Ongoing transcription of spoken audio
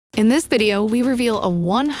In this video, we reveal a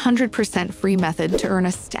 100% free method to earn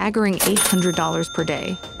a staggering $800 per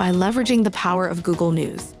day by leveraging the power of Google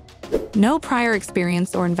News. No prior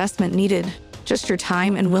experience or investment needed, just your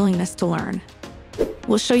time and willingness to learn.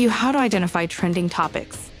 We'll show you how to identify trending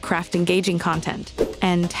topics, craft engaging content,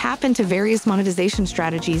 and tap into various monetization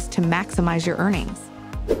strategies to maximize your earnings.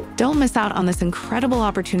 Don't miss out on this incredible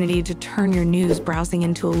opportunity to turn your news browsing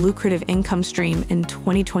into a lucrative income stream in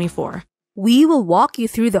 2024. We will walk you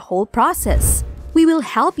through the whole process. We will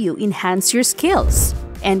help you enhance your skills.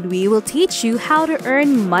 And we will teach you how to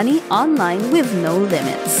earn money online with no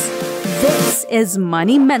limits. This is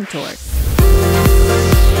Money Mentor.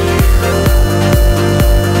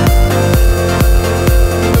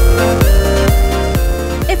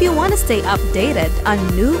 If you want to stay updated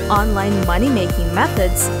on new online money-making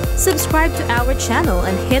methods, subscribe to our channel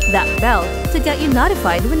and hit that bell to get you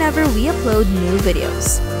notified whenever we upload new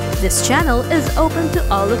videos. This channel is open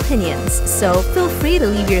to all opinions, so feel free to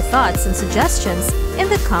leave your thoughts and suggestions in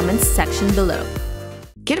the comments section below.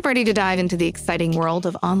 Get ready to dive into the exciting world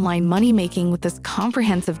of online money-making with this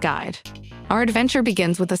comprehensive guide. Our adventure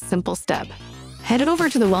begins with a simple step. Head over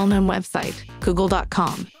to the well-known website,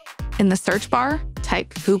 google.com. In the search bar,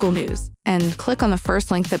 type Google News and click on the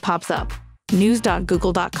first link that pops up,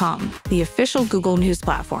 news.google.com, the official Google News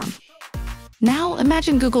platform. Now,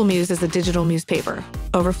 imagine Google News as a digital newspaper,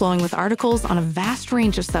 overflowing with articles on a vast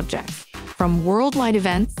range of subjects, from worldwide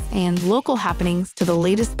events and local happenings to the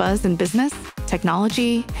latest buzz in business,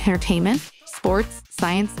 technology, entertainment, sports,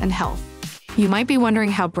 science, and health. You might be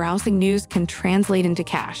wondering how browsing news can translate into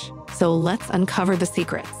cash, so let's uncover the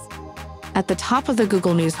secrets. At the top of the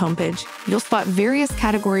Google News homepage, you'll spot various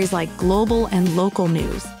categories like global and local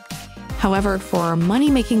news. However, for our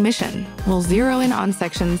money-making mission, we'll zero in on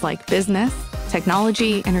sections like business,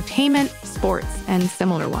 technology, entertainment, sports, and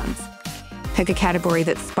similar ones. Pick a category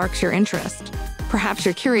that sparks your interest. Perhaps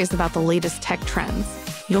you're curious about the latest tech trends.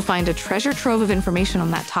 You'll find a treasure trove of information on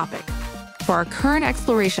that topic. For our current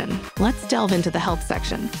exploration, let's delve into the health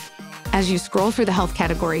section. As you scroll through the health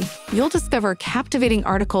category, you'll discover captivating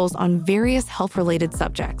articles on various health-related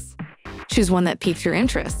subjects. Choose one that piques your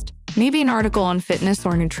interest, maybe an article on fitness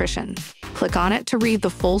or nutrition. Click on it to read the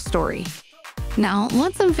full story. Now,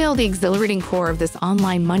 let's unveil the exhilarating core of this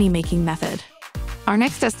online money-making method. Our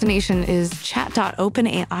next destination is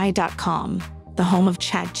chat.openai.com, the home of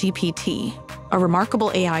ChatGPT, a remarkable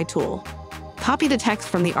AI tool. Copy the text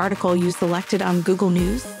from the article you selected on Google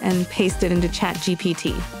News and paste it into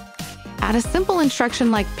ChatGPT. Add a simple instruction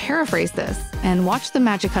like paraphrase this and watch the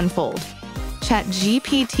magic unfold.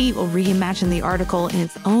 ChatGPT will reimagine the article in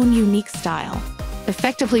its own unique style,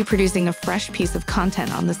 effectively producing a fresh piece of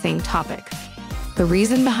content on the same topic. The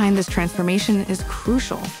reason behind this transformation is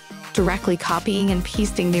crucial. Directly copying and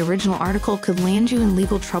pasting the original article could land you in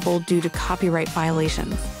legal trouble due to copyright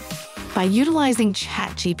violations. By utilizing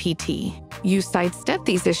ChatGPT, you sidestep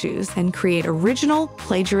these issues and create original,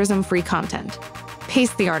 plagiarism-free content.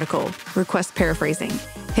 Paste the article, request paraphrasing,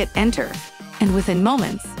 hit enter, and within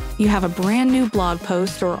moments, you have a brand new blog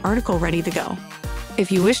post or article ready to go.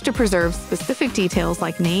 If you wish to preserve specific details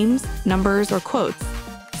like names, numbers, or quotes,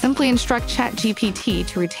 simply instruct ChatGPT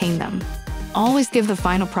to retain them. Always give the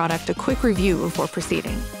final product a quick review before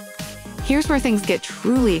proceeding. Here's where things get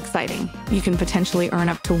truly exciting. You can potentially earn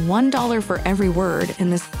up to $1 for every word in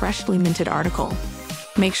this freshly minted article.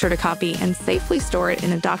 Make sure to copy and safely store it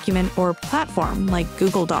in a document or platform like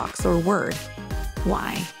Google Docs or Word.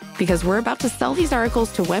 Why? Because we're about to sell these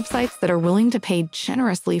articles to websites that are willing to pay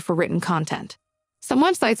generously for written content. Some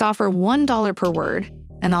websites offer $1 per word,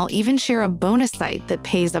 and I'll even share a bonus site that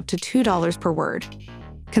pays up to $2 per word.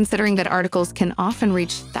 Considering that articles can often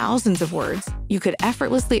reach thousands of words, you could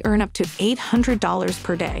effortlessly earn up to $800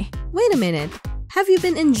 per day. Wait a minute, have you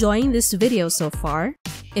been enjoying this video so far?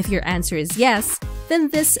 If your answer is yes, then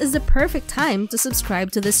this is the perfect time to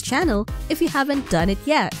subscribe to this channel if you haven't done it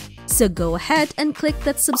yet. So go ahead and click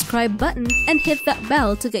that subscribe button and hit that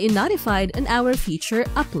bell to get you notified on our future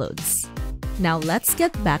uploads. Now let's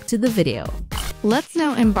get back to the video. Let's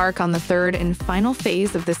now embark on the third and final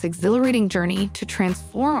phase of this exhilarating journey to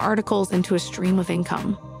transform articles into a stream of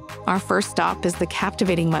income. Our first stop is the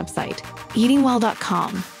captivating website,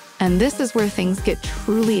 eatingwell.com, and this is where things get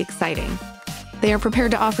truly exciting. They are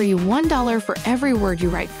prepared to offer you $1 for every word you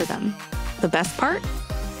write for them. The best part?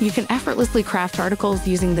 You can effortlessly craft articles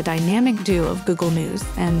using the dynamic duo of Google News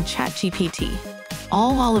and ChatGPT,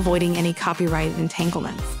 all while avoiding any copyright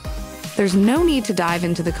entanglements. There's no need to dive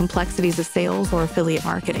into the complexities of sales or affiliate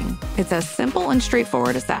marketing. It's as simple and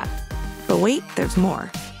straightforward as that. But wait, there's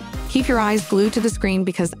more. Keep your eyes glued to the screen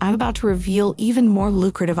because I'm about to reveal even more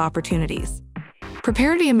lucrative opportunities.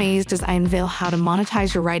 Prepare to be amazed as I unveil how to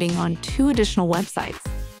monetize your writing on 2 additional websites,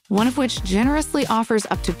 one of which generously offers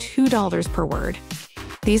up to $2 per word.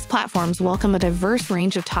 These platforms welcome a diverse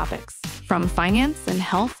range of topics, from finance and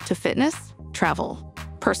health to fitness, travel,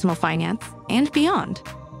 personal finance, and beyond.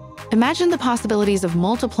 Imagine the possibilities of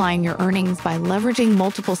multiplying your earnings by leveraging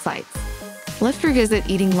multiple sites. Let's revisit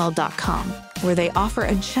eatingwell.com, where they offer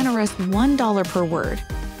a generous $1 per word.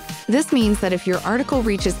 This means that if your article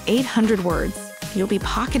reaches 800 words, you'll be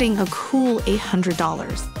pocketing a cool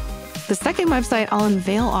 $800. The second website I'll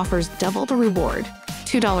unveil offers double the reward,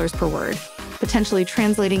 $2 per word, potentially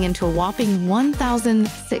translating into a whopping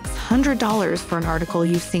 $1,600 for an article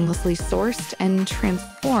you've seamlessly sourced and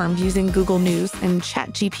transformed using Google News and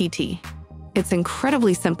ChatGPT. It's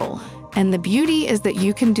incredibly simple, and the beauty is that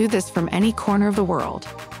you can do this from any corner of the world.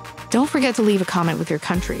 Don't forget to leave a comment with your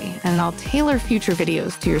country, and I'll tailor future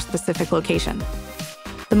videos to your specific location.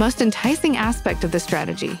 The most enticing aspect of this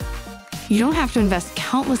strategy: you don't have to invest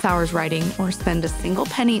countless hours writing or spend a single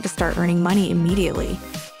penny to start earning money immediately.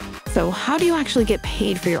 So how do you actually get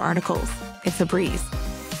paid for your articles? It's a breeze.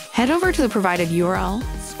 Head over to the provided URL,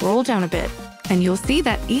 scroll down a bit, and you'll see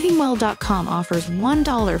that eatingwell.com offers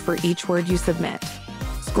 $1 for each word you submit.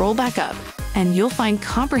 Scroll back up, and you'll find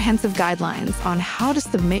comprehensive guidelines on how to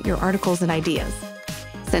submit your articles and ideas.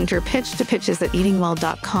 Send your pitch to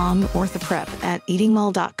pitches@eatingwell.com or the prep at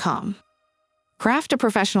eatingwell.com. Craft a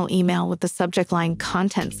professional email with the subject line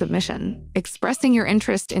Content Submission, expressing your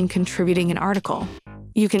interest in contributing an article.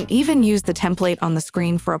 You can even use the template on the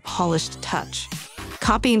screen for a polished touch.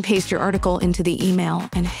 Copy and paste your article into the email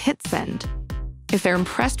and hit send. If they're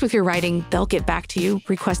impressed with your writing, they'll get back to you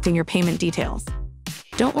requesting your payment details.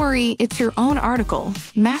 Don't worry, it's your own article,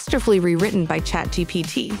 masterfully rewritten by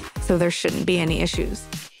ChatGPT, so there shouldn't be any issues.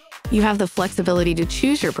 You have the flexibility to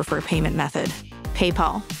choose your preferred payment method: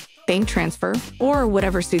 PayPal, bank transfer, or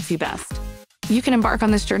whatever suits you best. You can embark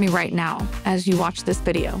on this journey right now as you watch this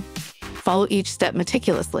video. Follow each step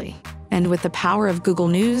meticulously, and with the power of Google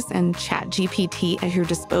News and ChatGPT at your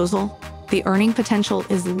disposal, the earning potential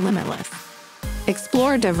is limitless.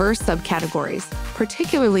 Explore diverse subcategories,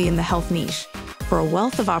 particularly in the health niche, for a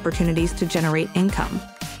wealth of opportunities to generate income.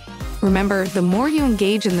 Remember, the more you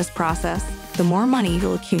engage in this process, the more money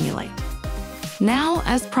you'll accumulate. Now,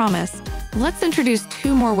 as promised, let's introduce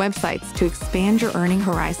 2 more websites to expand your earning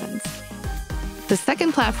horizons. The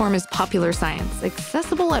second platform is Popular Science,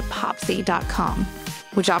 accessible at popsy.com,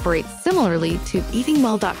 which operates similarly to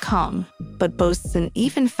eatingwell.com, but boasts an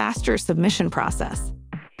even faster submission process.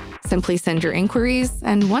 Simply send your inquiries,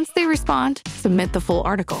 and once they respond, submit the full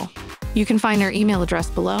article. You can find their email address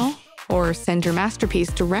below, or send your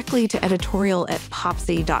masterpiece directly to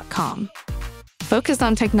editorial@popsy.com. Focus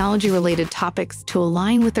on technology-related topics to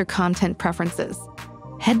align with their content preferences.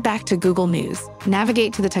 Head back to Google News,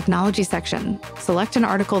 navigate to the technology section, select an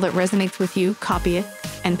article that resonates with you, copy it,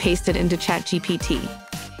 and paste it into ChatGPT.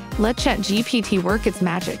 Let ChatGPT work its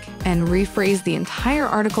magic and rephrase the entire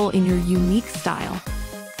article in your unique style.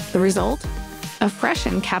 The result? A fresh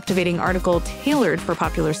and captivating article tailored for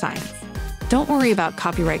Popular Science. Don't worry about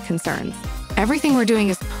copyright concerns. Everything we're doing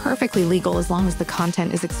is perfectly legal as long as the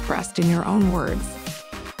content is expressed in your own words.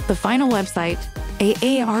 The final website,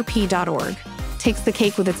 aarp.org, takes the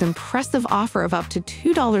cake with its impressive offer of up to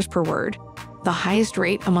 $2 per word, the highest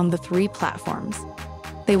rate among the 3 platforms.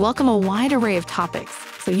 They welcome a wide array of topics,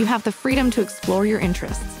 so you have the freedom to explore your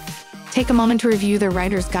interests. Take a moment to review their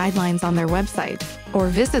writer's guidelines on their website, or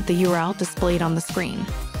visit the URL displayed on the screen.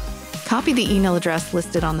 Copy the email address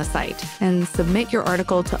listed on the site and submit your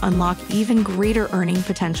article to unlock even greater earning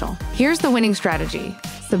potential. Here's the winning strategy: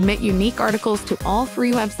 submit unique articles to all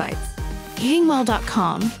 3 websites: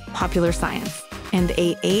 eatingwell.com, Popular Science, and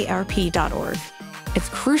aarp.org. It's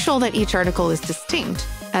crucial that each article is distinct,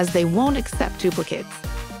 as they won't accept duplicates.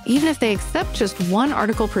 Even if they accept just 1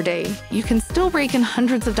 article per day, you can still rake in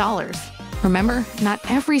hundreds of dollars. Remember, not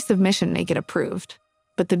every submission may get approved.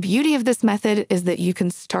 But the beauty of this method is that you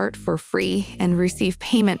can start for free and receive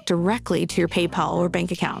payment directly to your PayPal or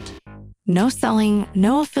bank account. No selling,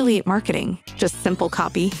 no affiliate marketing, just simple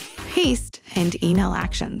copy, paste, and email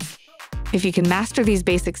actions. If you can master these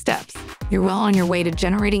basic steps, you're well on your way to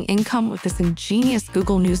generating income with this ingenious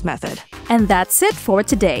Google News method. And that's it for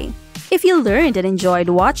today. If you learned and enjoyed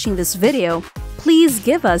watching this video, please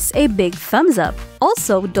give us a big thumbs up.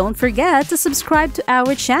 Also, don't forget to subscribe to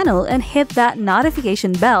our channel and hit that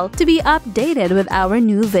notification bell to be updated with our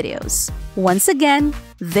new videos. Once again,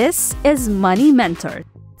 this is Money Mentor.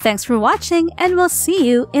 Thanks for watching, and we'll see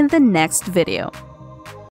you in the next video.